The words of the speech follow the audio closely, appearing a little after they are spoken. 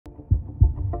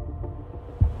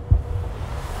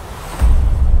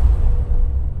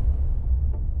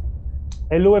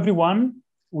Hello, everyone.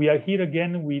 We are here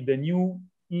again with the new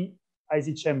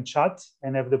ESICM chat,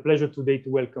 and I have the pleasure today to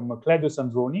welcome Claudio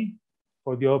Sandroni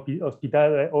for the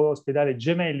Ospedale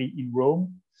Gemelli in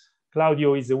Rome.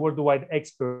 Claudio is a worldwide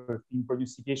expert in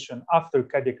prognostication after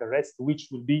cardiac arrest, which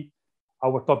will be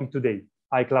our topic today.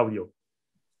 Hi, Claudio.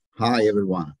 Hi,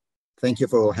 everyone. Thank you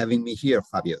for having me here,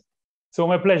 Fabio. So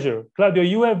my pleasure. Claudio,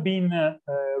 you have been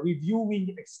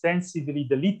reviewing extensively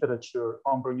the literature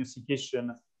on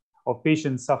prognostication of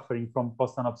patients suffering from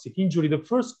post-anoxic injury. The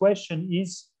first question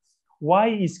is, why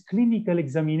is clinical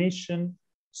examination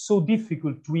so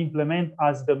difficult to implement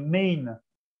as the main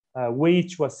way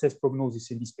to assess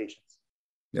prognosis in these patients?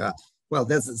 Yeah, well,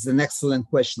 that's an excellent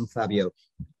question, Fabio.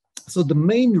 So the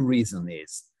main reason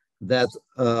is that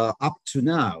up to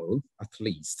now, at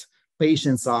least,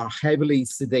 patients are heavily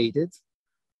sedated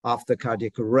after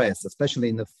cardiac arrest, especially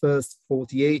in the first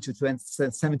 48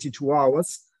 to 72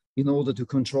 hours, in order to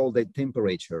control their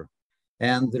temperature.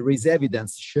 And there is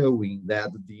evidence showing that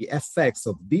the effects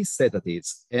of these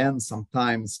sedatives and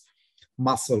sometimes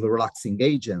muscle relaxing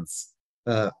agents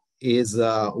is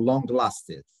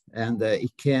long-lasting, and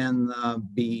it can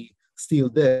be still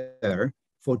there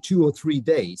for 2 or 3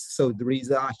 days. So there is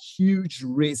a huge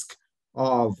risk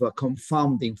of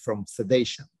confounding from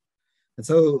sedation. And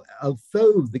so,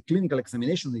 although the clinical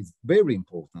examination is very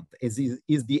important, as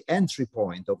is the entry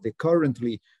point of the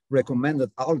currently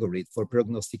recommended algorithm for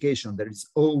prognostication, there is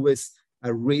always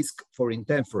a risk for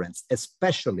interference,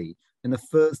 especially in the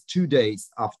first 2 days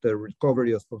after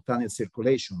recovery of spontaneous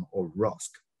circulation, or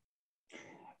ROSC.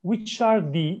 Which are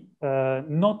the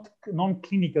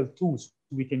non-clinical tools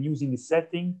we can use in this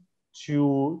setting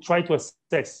to try to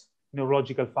assess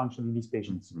neurological function in these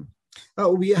patients? Mm-hmm.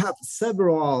 We have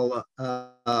several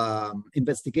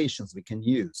investigations we can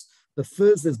use. The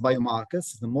first is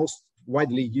biomarkers. The most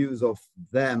widely used of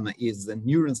them is the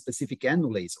neuron-specific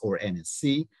annulase, or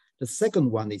NSC. The second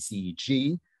one is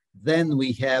EEG. Then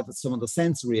we have some of the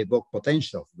sensory evoked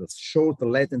potentials, the short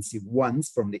latency ones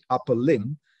from the upper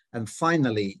limb. And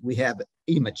finally, we have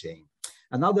imaging.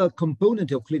 Another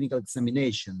component of clinical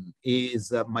examination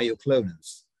is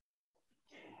myoclonus.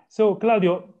 So,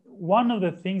 Claudio, one of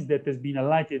the things that has been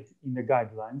highlighted in the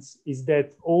guidelines is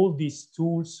that all these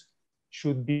tools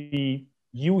should be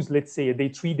used, let's say, a day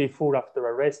 3, day 4 after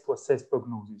arrest to assess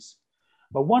prognosis.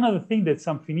 But one of the things that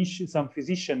some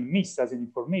physicians miss as an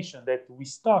information that we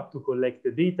start to collect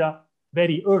the data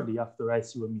very early after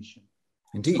ICU admission.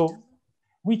 Indeed. So,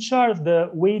 which are the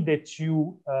way that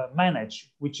you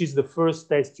manage? Which is the first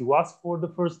test you ask for the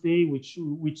first day?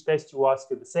 Which test you ask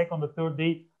the second, the third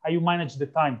day? How you manage the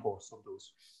time course of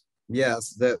those?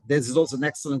 Yes, this is also an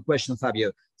excellent question,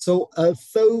 Fabio. So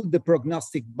although the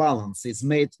prognostic balance is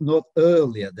made not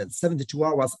earlier than 72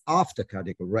 hours after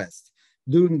cardiac arrest,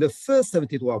 during the first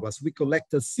 72 hours, we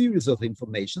collect a series of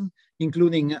information,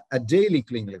 including a daily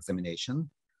clinical examination,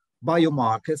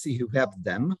 biomarkers, if you have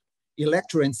them,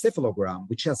 electroencephalogram,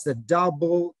 which has a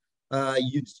double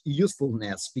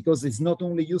usefulness, because it's not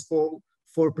only useful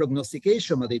for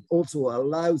prognostication, but it also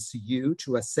allows you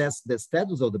to assess the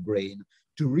status of the brain,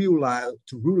 to rule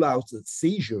out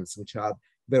seizures, which are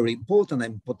very important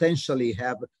and potentially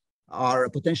are a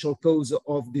potential cause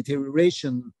of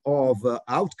deterioration of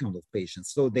outcome of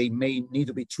patients. So they may need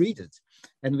to be treated.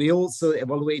 And we also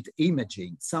evaluate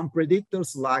imaging. Some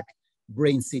predictors like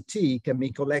brain CT can be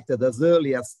collected as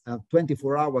early as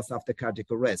 24 hours after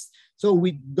cardiac arrest. So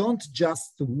we don't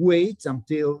just wait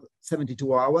until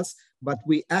 72 hours, but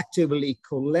we actively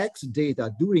collect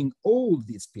data during all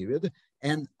this period.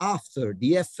 And after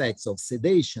the effects of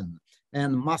sedation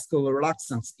and muscular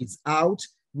relaxants is out,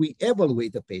 we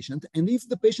evaluate the patient. And if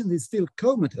the patient is still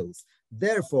comatose,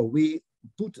 therefore we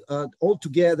put all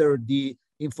together the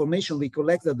information we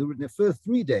collected during the first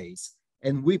 3 days,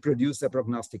 and we produce a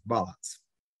prognostic balance.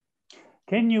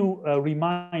 Can you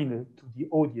remind to the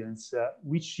audience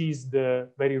which is the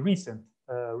very recent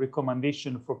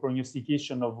recommendation for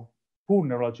prognostication of poor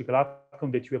neurological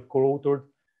outcome that you have co-authored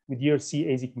with the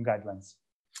ESICM guidelines?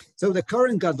 So the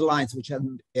current guidelines, which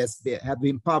have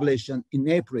been published in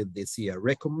April this year,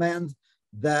 recommend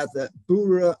that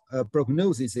poor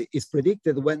prognosis is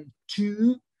predicted when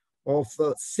 2 of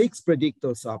 6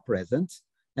 predictors are present.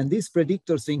 And these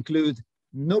predictors include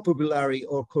no pupillary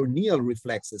or corneal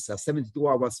reflexes 72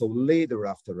 hours or later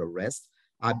after arrest,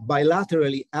 a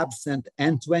bilaterally absent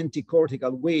N20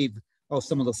 cortical wave of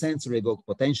some of the sensory evoked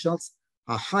potentials,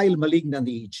 a high malignant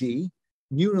EEG,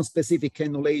 neuron-specific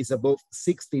annulase above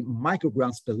 60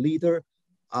 micrograms per liter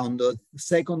on the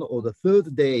second or the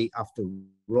third day after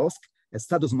ROSC, a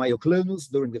status myoclonus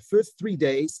during the first 3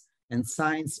 days, and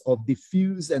signs of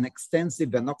diffuse and extensive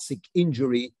anoxic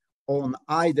injury on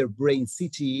either brain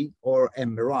CT or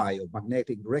MRI or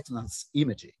magnetic resonance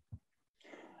imaging.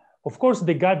 Of course,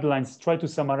 the guidelines try to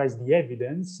summarize the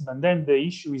evidence, and then the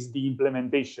issue is the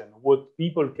implementation, what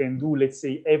people can do, let's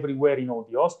say, everywhere in all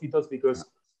the hospitals, because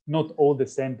not all the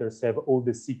centers have all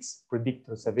the 6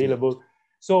 predictors available.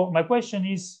 So my question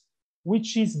is,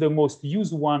 which is the most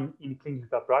used one in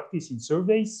clinical practice in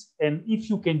surveys? And if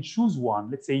you can choose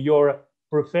one, let's say your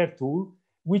preferred tool,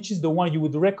 which is the one you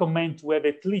would recommend to have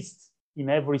at least in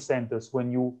every center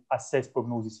when you assess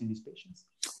prognosis in these patients?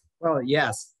 Well,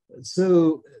 yes.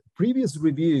 So previous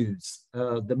reviews,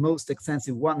 the most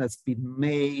extensive one has been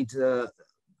made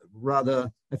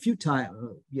rather a few times,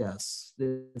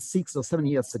 6 or 7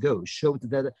 years ago, showed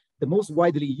that the most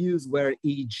widely used were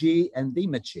EEG and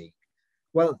imaging.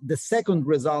 Well, the second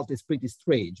result is pretty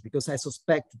strange because I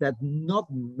suspect that not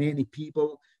many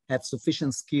people have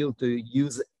sufficient skill to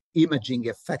use imaging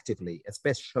effectively,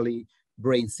 especially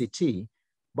brain CT.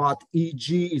 But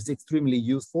EEG is extremely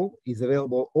useful, is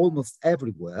available almost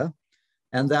everywhere.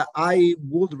 And I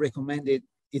would recommend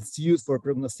its use for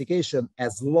prognostication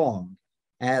as long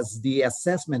as the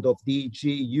assessment of the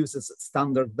EEG uses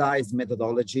standardized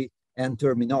methodology and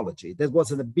terminology. That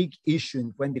was a big issue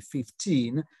in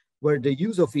 2015, where the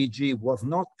use of EEG was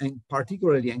not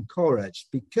particularly encouraged,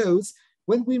 because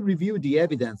when we reviewed the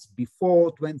evidence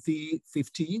before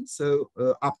 2015, so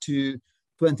up to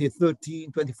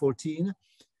 2013, 2014,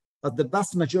 the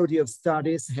vast majority of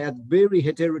studies had very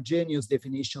heterogeneous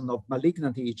definition of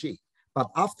malignant EEG.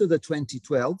 But after the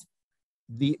 2012,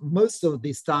 most of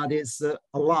the studies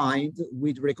aligned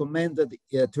with recommended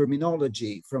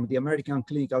terminology from the American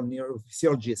Clinical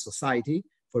Neurophysiology Society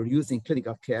for use in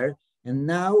clinical care. And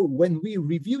now when we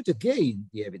reviewed again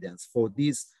the evidence for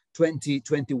these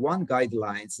 2021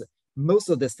 guidelines, most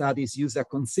of the studies use a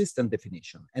consistent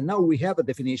definition. And now we have a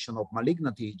definition of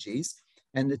malignant EEGs,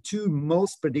 and the 2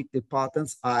 most predictive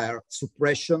patterns are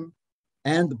suppression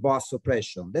and burst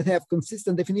suppression that have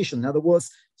consistent definition. In other words,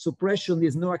 suppression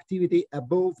is no activity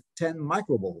above 10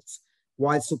 microvolts,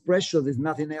 while suppression is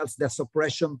nothing else than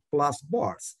suppression plus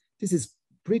burst. This is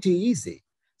pretty easy.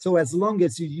 So as long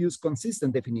as you use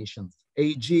consistent definitions,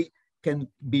 EEG can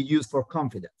be used for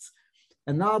confidence.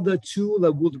 Another tool I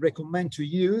would recommend to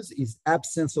use is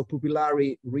absence of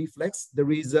pupillary reflex.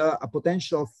 There is a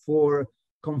potential for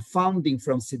confounding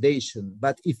from sedation,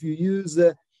 but if you use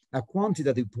a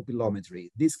quantitative pupillometry,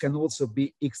 this can also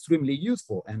be extremely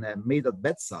useful and made at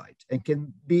bedside and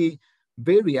can be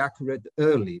very accurate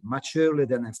early, much earlier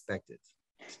than expected.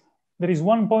 There is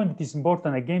one point that is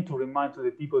important again to remind to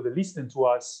the people that listen to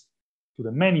us, to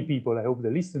the many people I hope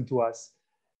that listen to us,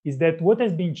 is that what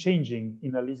has been changing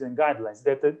in the LISN guidelines,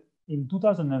 that in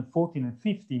 2014 and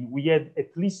 15, we had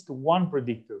at least 1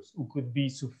 predictor who could be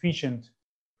sufficient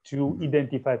to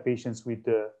identify patients with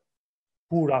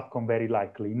poor outcome very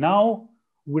likely. Now,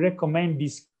 we recommend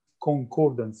this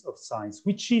concordance of signs,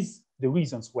 which is the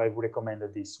reasons why we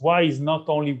recommended this. Why is not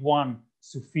only 1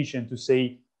 sufficient to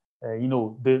say,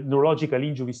 the neurological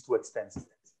injury is too extensive?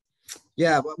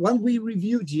 Yeah, when we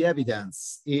reviewed the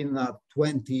evidence in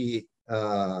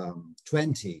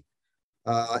 2020,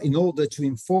 in order to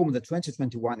inform the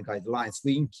 2021 guidelines,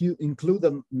 we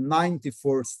included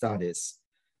 94 studies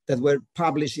that were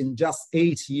published in just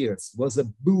 8 years. It was a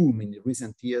boom in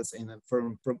recent years in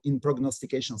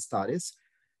prognostication studies.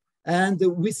 And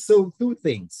we saw 2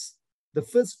 things. The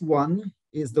first one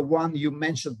is the one you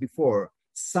mentioned before.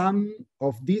 Some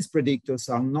of these predictors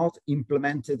are not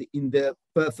implemented in the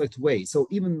perfect way. So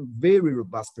even very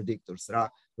robust predictors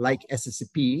like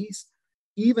SSCPs,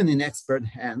 even in expert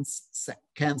hands,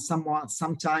 can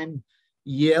sometimes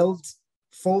yield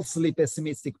falsely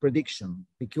pessimistic prediction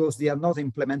because they are not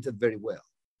implemented very well.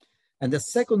 And the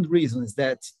second reason is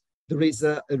that there is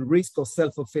a risk of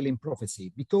self-fulfilling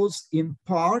prophecy because in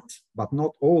part, but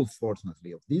not all,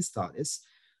 fortunately, of these studies,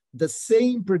 the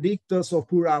same predictors of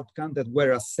poor outcome that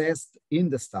were assessed in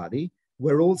the study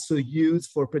were also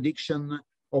used for prediction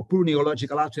of poor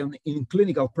neurological outcome in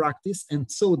clinical practice.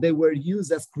 And so they were used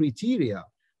as criteria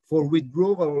for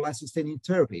withdrawal or life-sustaining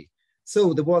therapy.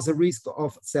 So there was a risk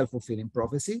of self-fulfilling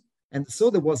prophecy. And so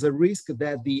there was a risk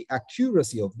that the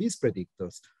accuracy of these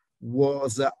predictors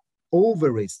was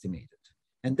overestimated.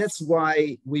 And that's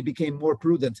why we became more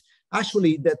prudent.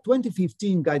 Actually, the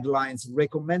 2015 guidelines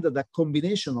recommended a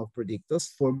combination of predictors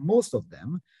for most of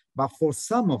them, but for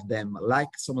some of them, like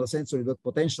some of the sensory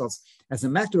potentials, as a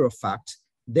matter of fact,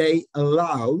 they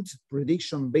allowed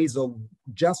prediction based on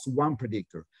just 1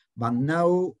 predictor. But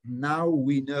now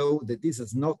we know that this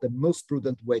is not the most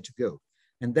prudent way to go.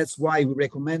 And that's why we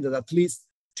recommended at least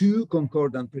 2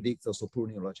 concordant predictors of poor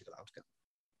neurological outcome.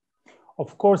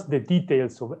 Of course, the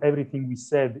details of everything we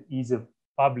said is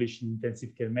published in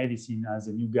intensive care medicine as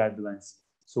a new guidelines.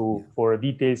 So for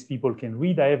details, people can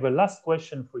read. I have a last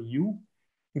question for you,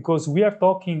 because we are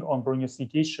talking on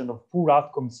prognostication of poor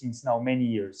outcomes since now many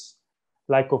years.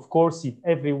 Like, of course, if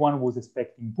everyone was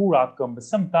expecting poor outcome, but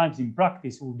sometimes in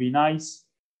practice it would be nice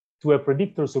to have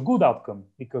predictors of good outcome,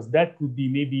 because that could be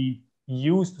maybe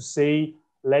used to say,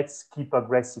 let's keep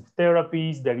aggressive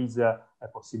therapies, there is a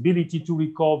possibility to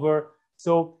recover.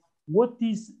 So what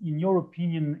is, in your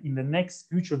opinion, in the next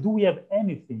future, do we have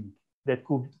anything that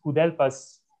could help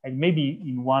us, and maybe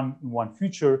in one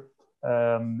future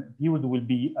period will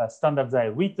be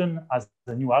standardized written as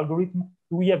a new algorithm?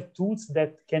 Do we have tools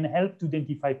that can help to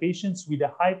identify patients with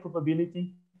a high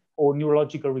probability or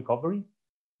neurological recovery?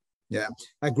 Yeah,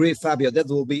 I agree, Fabio.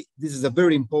 This is a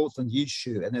very important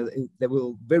issue, and that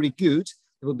will very good.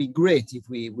 It will be great if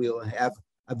we will have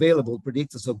available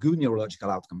predictors of good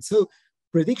neurological outcomes. So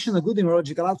prediction of good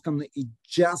neurological outcome is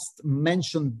just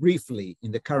mentioned briefly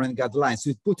in the current guidelines.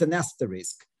 So it put an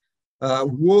asterisk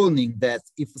warning that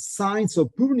if signs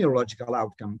of poor neurological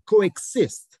outcome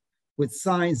coexist with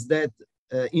signs that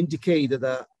indicate that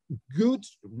a good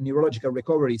neurological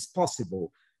recovery is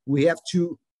possible, we have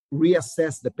to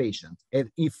reassess the patient,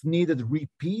 and if needed,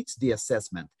 repeat the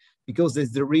assessment, because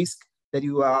there's the risk that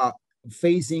you are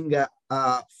facing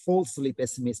a falsely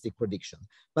pessimistic prediction.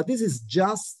 But this is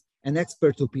just an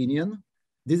expert opinion.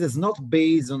 This is not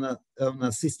based on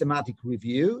a systematic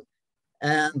review.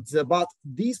 But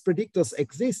these predictors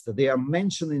exist. They are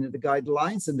mentioned in the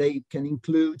guidelines, and they can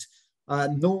include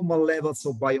normal levels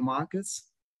of biomarkers,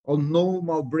 or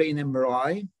normal brain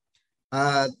MRI,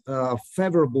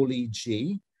 favorable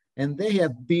EEG, and they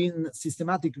have been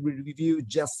systematically reviewed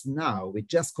just now. We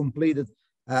just completed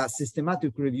a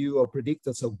systematic review of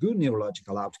predictors of good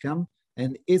neurological outcome,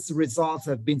 and its results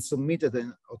have been submitted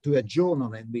to a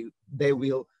journal, and they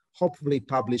will hopefully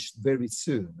published very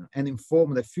soon and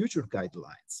inform the future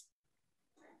guidelines.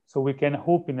 So we can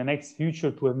hope in the next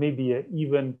future to have maybe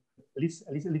even at least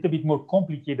a little bit more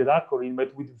complicated algorithm,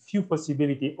 but with few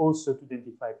possibility also to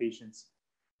identify patients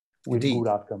with good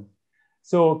outcome.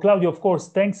 So Claudio, of course,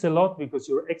 thanks a lot, because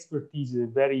your expertise is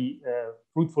very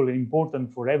fruitful and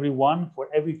important for everyone, for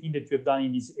everything that you have done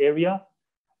in this area.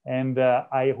 And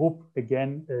I hope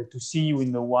again to see you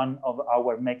in one of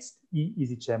our next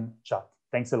ESICM chat.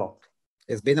 Thanks a lot.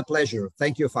 It's been a pleasure.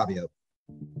 Thank you, Fabio.